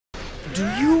Do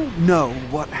you know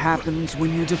what happens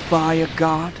when you defy a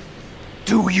god?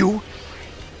 Do you?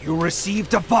 You receive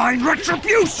divine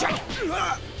retribution!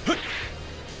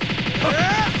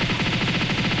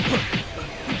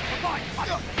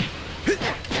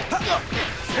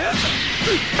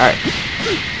 Alright.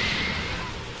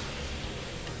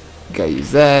 Gotta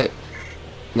use that.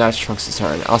 Now it's Trunks'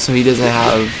 turn. Also, he doesn't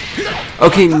have...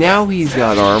 Okay, now he's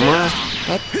got armor.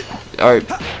 Alright.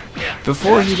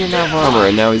 Before he didn't have armor,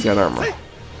 and now he's got armor.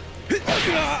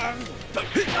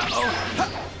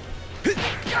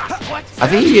 I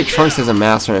think you get Trunks as a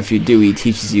master, and if you do, he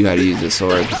teaches you how to use the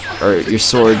sword. Or your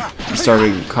sword, you start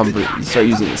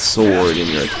using the sword in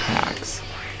your attacks.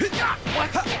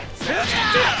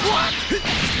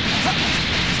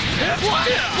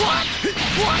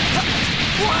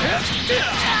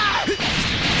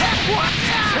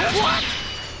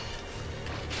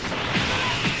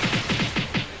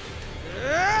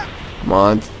 Come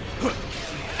on.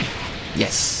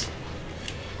 Yes.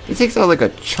 It takes out like a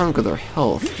chunk of their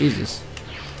health. Jesus.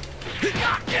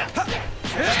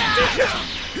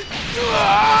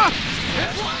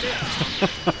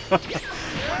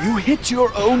 You hit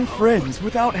your own friends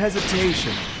without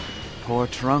hesitation. Poor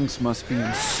Trunks must be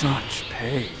in such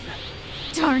pain.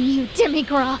 Darn you,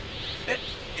 Demigra!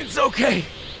 It's okay.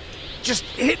 Just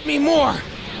hit me more.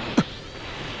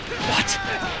 What?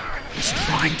 He's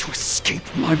trying to escape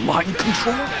my mind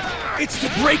control? It's to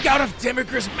break out of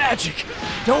Demigra's magic.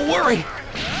 Don't worry.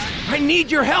 I need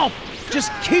your help.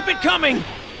 Just keep it coming.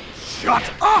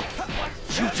 Shut up!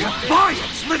 You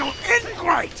defiant little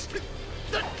ingrate!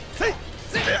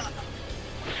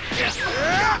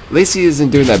 At least he isn't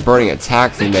doing that burning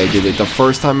attack thing that he did. Like, the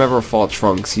first time I ever fought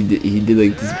Trunks, he did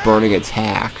like this burning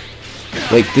attack.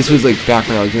 Like, this was like back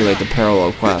when I was doing like the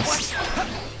parallel quest,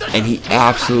 and he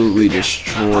absolutely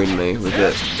destroyed me with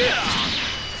it.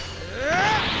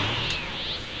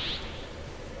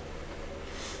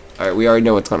 Alright, we already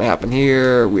know what's gonna happen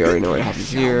here. We already know what happens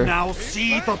here. Now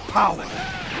see the power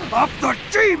of the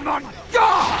demon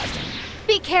god!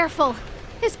 Be careful!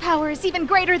 His power is even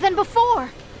greater than before!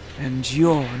 And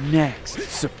you're next,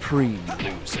 supreme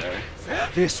loser.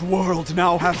 This world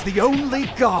now has the only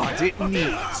god it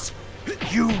needs.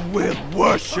 You will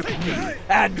worship me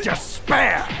and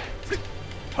despair!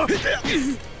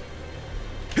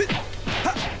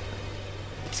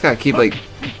 Just gotta keep like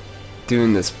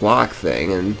doing this block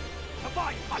thing, and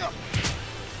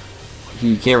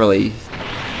you can't really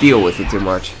deal with it too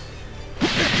much.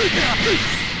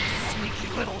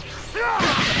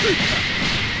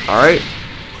 Alright.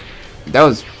 That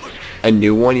was a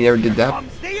new one. You never did that.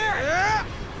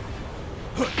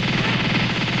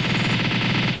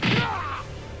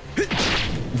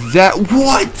 That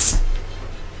what?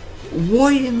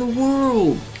 What in the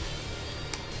world?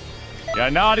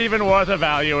 You're not even worth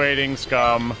evaluating,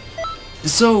 scum.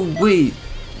 So wait.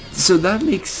 So that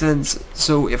makes sense.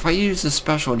 So if I use a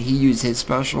special and he uses his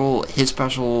special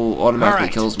automatically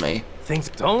kills me.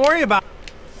 Don't worry about.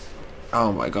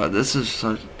 Oh my god, this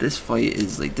fight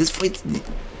is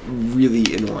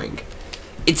really annoying.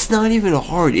 It's not even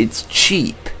hard, it's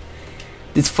cheap.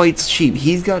 This fight's cheap.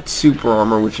 He's got super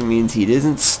armor, which means he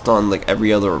isn't stunned like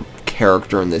every other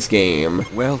character in this game.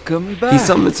 Welcome back. He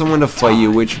summons someone to fight you,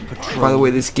 which, by the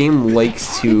way, this game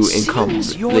likes to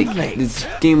encompass. Like, this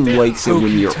game likes it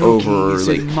when you're over,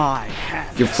 like,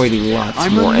 you're fighting lots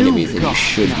more enemies than you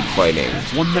should be fighting.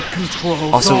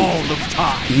 Also,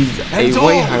 he's a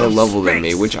way higher level than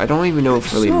me, which I don't even know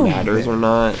if really matters or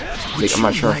not. Like, I'm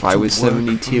not sure if I was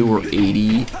 72 or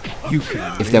 80,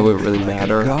 if that would really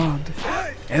matter.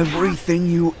 Everything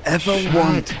you ever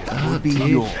want will be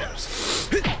yours.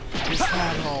 Is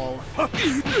that all?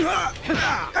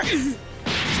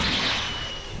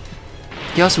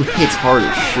 He also hits hard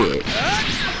as shit.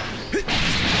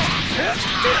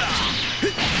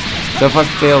 So if I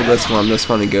fail this one, I'm just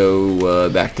gonna go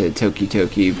back to Toki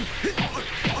Toki.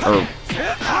 Or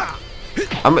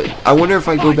I wonder if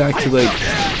I go back to like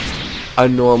a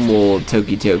normal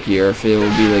Toki Toki, or if it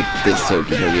will be like this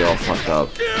Toki Toki all fucked up.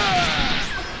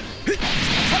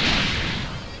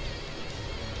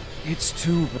 It's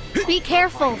too. Be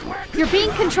careful! You're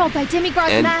being controlled by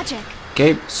Demigra's magic.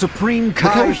 Okay. Supreme Look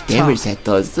how Kai much damage that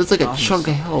does. That's like a chunk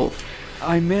of health.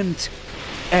 I meant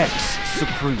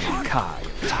Supreme Kai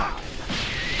time.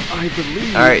 I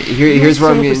believe. Alright, here's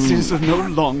where I'm getting. Services are no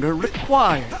longer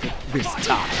required at this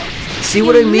time. See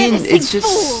what I mean? Menacing It's just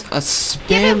fool. a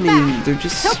spamming. They're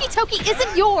just. Toki Toki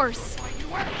isn't yours!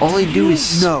 All they do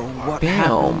is know what spam.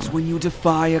 happens when you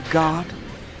defy a god?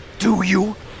 Do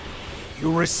you?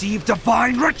 You receive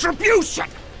divine retribution!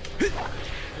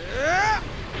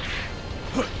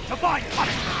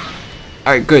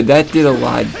 Alright, good. That did a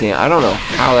lot of damage. I don't know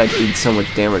how that did so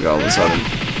much damage all of a sudden.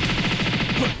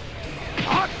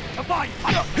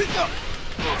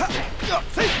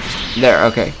 There,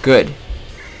 okay, good.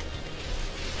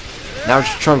 Now it's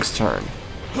Trunks' turn.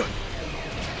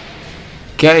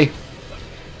 Okay.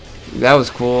 That was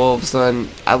cool. All of a sudden,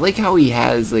 I like how he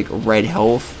has like red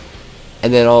health,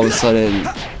 and then all of a sudden,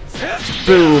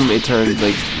 boom, it turns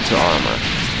like to armor.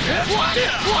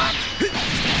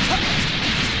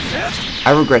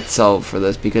 I regret Cell for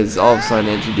this because all of a sudden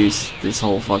introduced this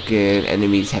whole fucking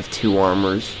enemies have 2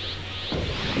 armors.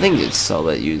 I think it's Cell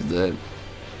that used it.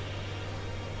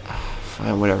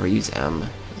 Fine, whatever, use M.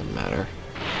 Doesn't matter.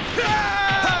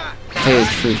 To tell you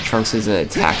the truth, Trunks isn't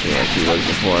attacking like he was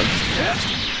before.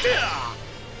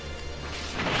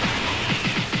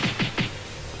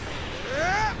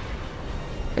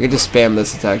 I could just spam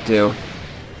this attack too.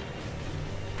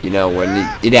 You know, when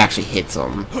it actually hits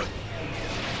him.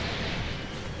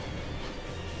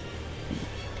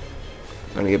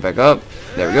 I'm gonna get back up.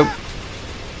 There we go.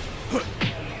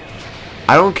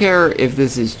 I don't care if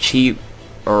this is cheap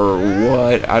or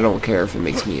what. I don't care if it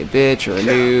makes me a bitch or a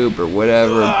noob or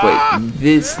whatever, but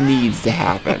this needs to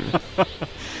happen.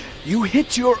 You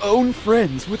hit your own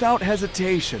friends without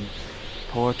hesitation.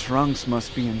 Poor Trunks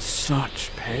must be in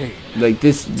such pain. Like,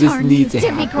 this needs to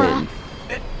happen.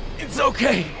 It's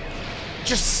okay.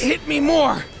 Just hit me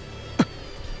more.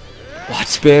 What?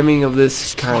 Spamming of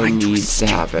this kind of needs to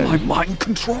happen. My mind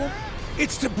control?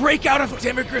 It's to break out of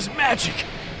Demigr's magic.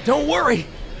 Don't worry.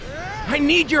 I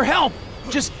need your help.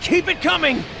 Just keep it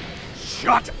coming.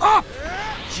 Shut up!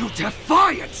 You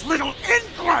defiant little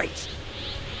ingrate!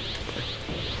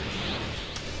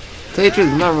 Tell you the truth,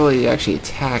 he's not really actually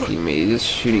attacking me, he's just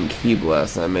shooting key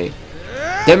blasts at me.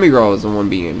 Demigirl is the one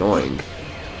being annoying.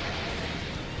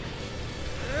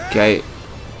 Okay,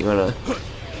 you wanna...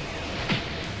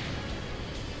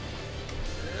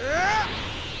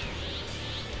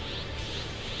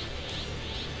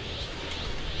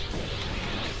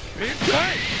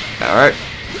 Alright.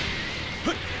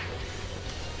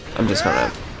 I'm just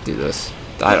gonna do this.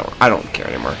 I don't care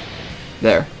anymore.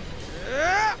 There.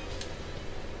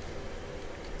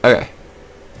 Okay.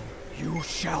 You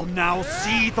shall now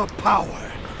see the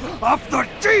power of the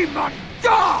demon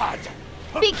god!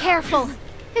 Be careful.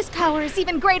 His power is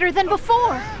even greater than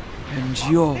before. And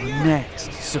you're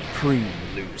next, supreme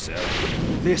loser.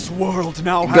 This world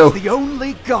now has the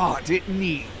only god it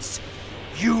needs.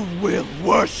 You will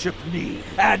worship me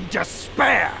and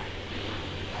despair!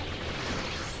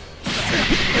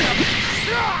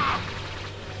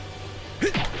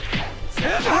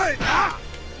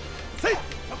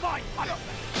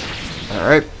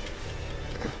 Alright.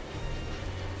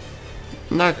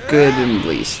 Not good in the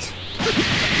least.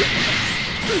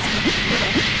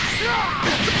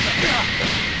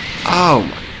 Oh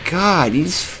my god,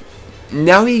 he's...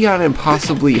 Now he got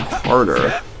impossibly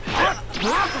harder.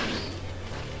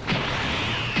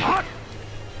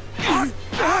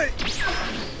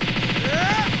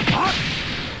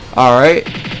 Alright.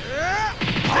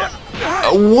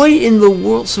 What in the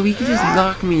world? So he can just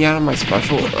knock me out of my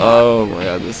special? Oh my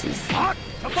god, this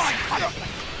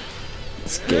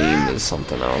game is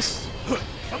something else.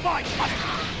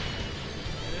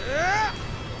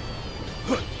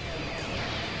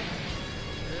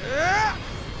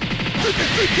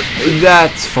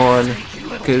 That's fun.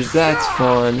 Because that's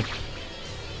fun.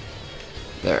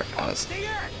 There.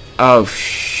 Oh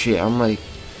shit, I'm like...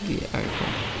 Yeah,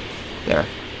 there.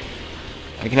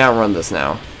 I can outrun this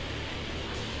now.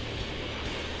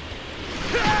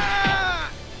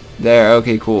 There,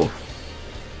 okay, cool.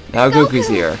 Now Goku's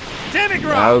here.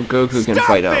 Now Goku can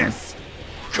fight him.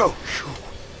 Goku!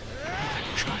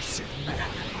 Cursed man.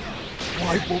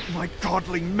 Why won't my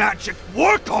godly magic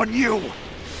work on you?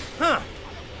 Huh.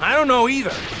 I don't know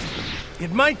either.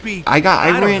 It might be... I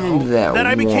ran into that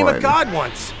I became a one. god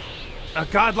once. A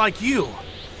god like you.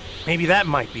 Maybe that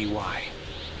might be why.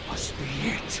 Must be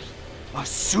it. A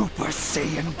Super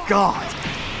Saiyan god.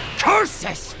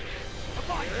 Curses!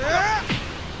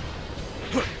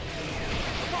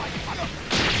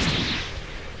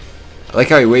 I like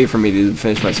how he waited for me to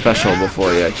finish my special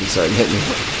before he actually started hitting me.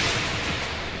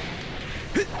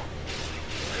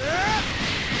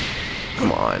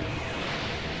 Come on.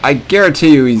 I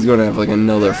guarantee you he's gonna have like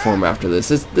another form after this.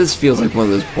 This feels like one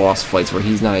of those boss fights where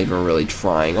he's not even really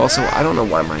trying. Also, I don't know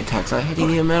why my attack's not hitting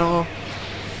him at all.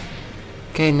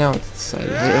 Okay, now it's decided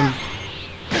to hit him.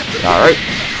 Alright.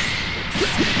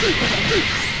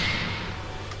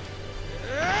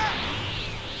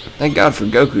 Thank God for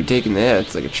Goku taking the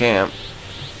hits like a champ.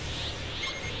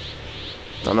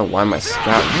 Don't know why my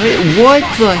scout... Wait, what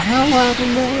the hell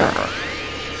happened there?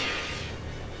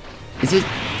 Is it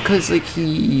because, like,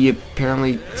 he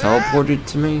apparently teleported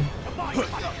to me?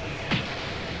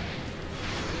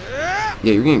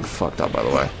 Yeah, you're getting fucked up, by the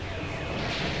way.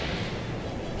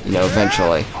 You know,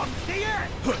 eventually.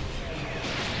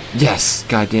 Yes!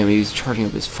 Goddamn, he was charging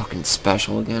up his fucking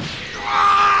special again.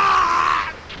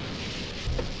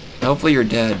 Hopefully you're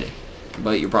dead,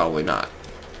 but you're probably not.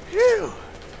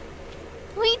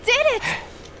 We did it!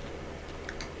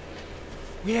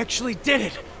 We actually did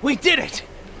it! We did it!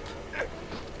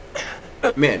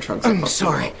 Man, Trunks. I'm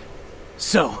sorry.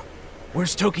 So,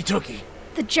 where's Toki Toki?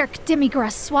 The jerk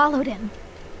Demigrass swallowed him.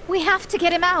 We have to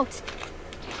get him out.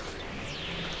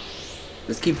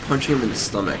 Let's keep punching him in the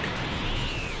stomach.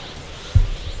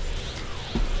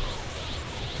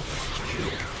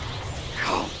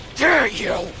 How dare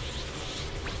you!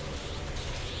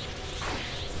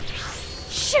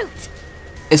 Shoot!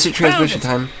 Instant transmission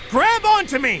time. Grab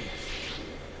onto me!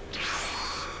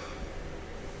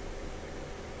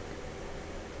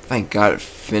 Thank God it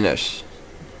finished.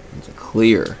 It's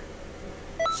clear.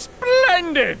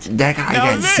 Splendid! That guy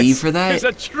Now got Z for that? It's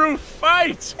a true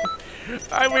fight!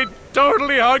 I would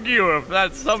totally hug you if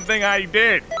that's something I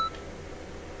did.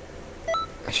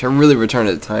 I should really return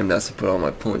to the time nest to put all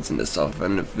my points into stuff,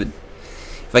 and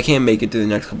if I can't make it through the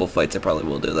next couple fights, I probably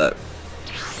will do that.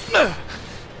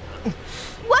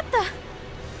 What the?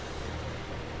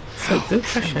 It's like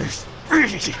this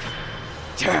question.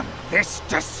 Damn this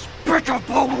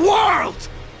despicable world!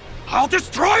 I'll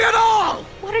destroy it all!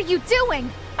 What are you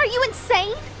doing? Are you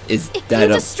insane? Is If that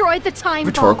you a destroy the time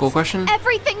rhetorical vault, question?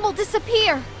 everything will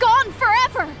disappear. Gone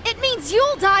forever. It means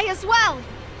you'll die as well.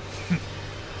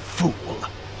 Fool!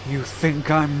 You think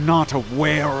I'm not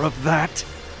aware of that?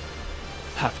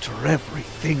 After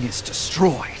everything is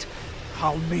destroyed,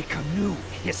 I'll make a new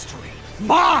history.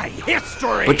 My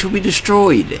history! What should be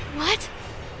destroyed? What?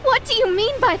 What do you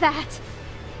mean by that?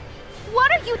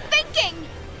 What are you thinking?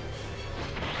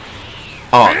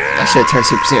 Oh, I should have turned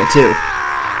Super Saiyan 2.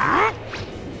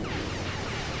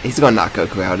 He's gonna knock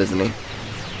Goku out, isn't he?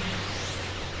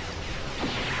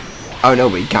 Oh no,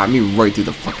 but he got me right through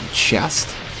the fucking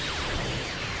chest.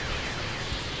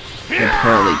 He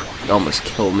apparently almost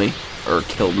killed me. Or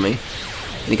killed me.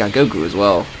 And he got Goku as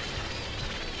well.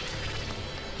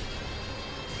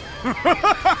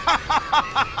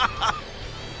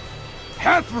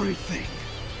 Everything!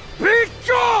 Be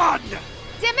gone!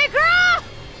 Demigra!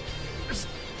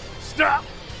 Stop!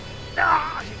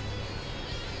 Ah.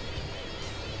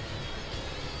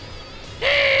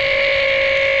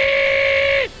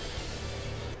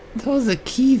 That was a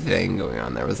key thing going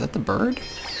on there. Was that the bird?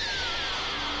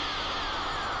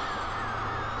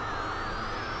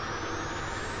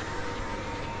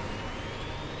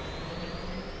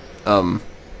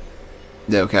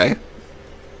 Okay.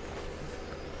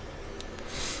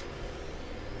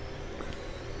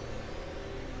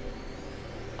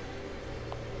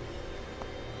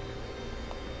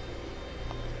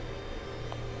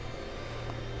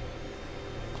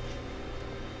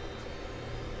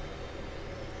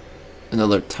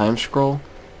 Another time scroll?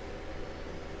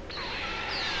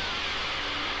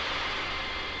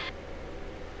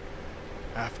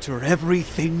 After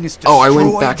everything is destroyed, Oh, I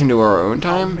went back into our own I'll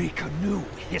time? make a new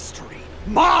history.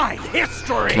 My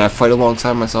history! Can I fight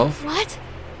alongside myself? What?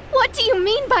 What do you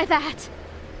mean by that?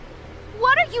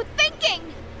 What are you thinking?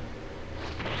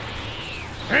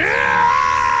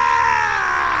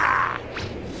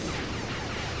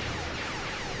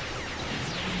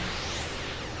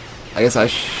 I guess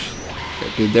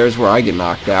okay, there's where I get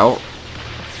knocked out.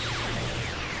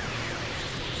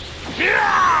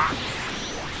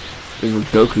 There's where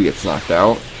Goku gets knocked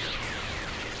out.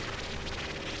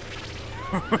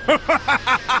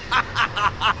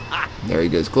 There he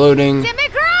goes gloating.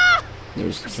 Demigra!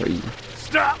 There's 3.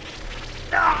 Stop!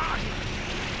 Ah.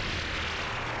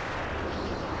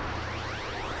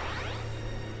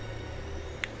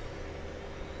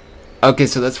 Okay,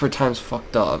 so that's where time's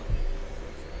fucked up.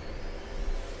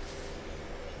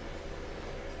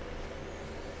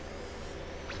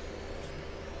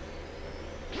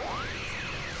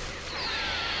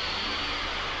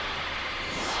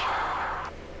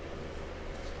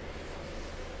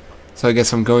 So I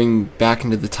guess I'm going back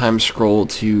into the time scroll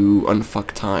to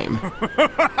unfuck time.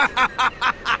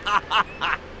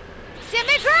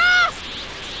 Demigra!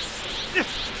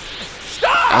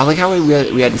 Stop! I like how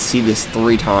we had to see this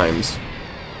 3 times.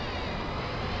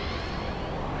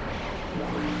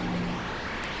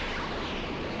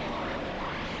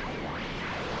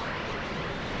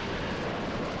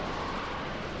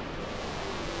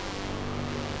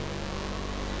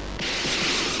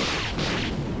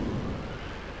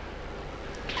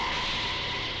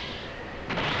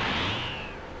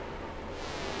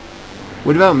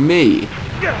 What about me?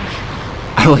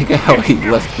 I like how he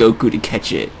left Goku to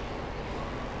catch it.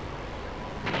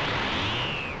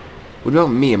 What about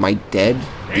me? Am I dead?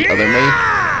 The other me?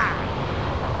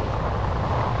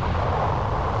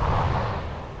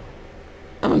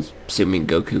 I'm assuming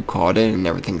Goku caught it and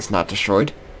everything's not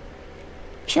destroyed.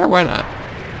 Sure, why not?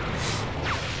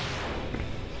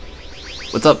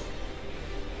 What's up?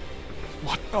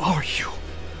 What are you?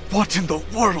 What in the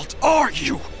world are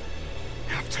you?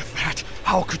 After that,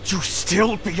 how could you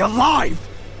still be alive?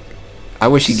 I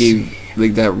wish he gave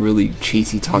like that really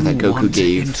chasey talk that Goku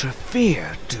gave.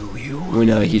 Interfere, do you? When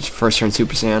he first turned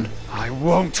Super Saiyan. I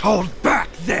won't hold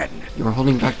back then. You were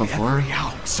holding back before? Every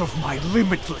ounce of my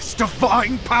limitless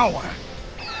divine power.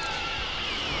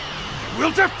 I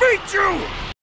will defeat you!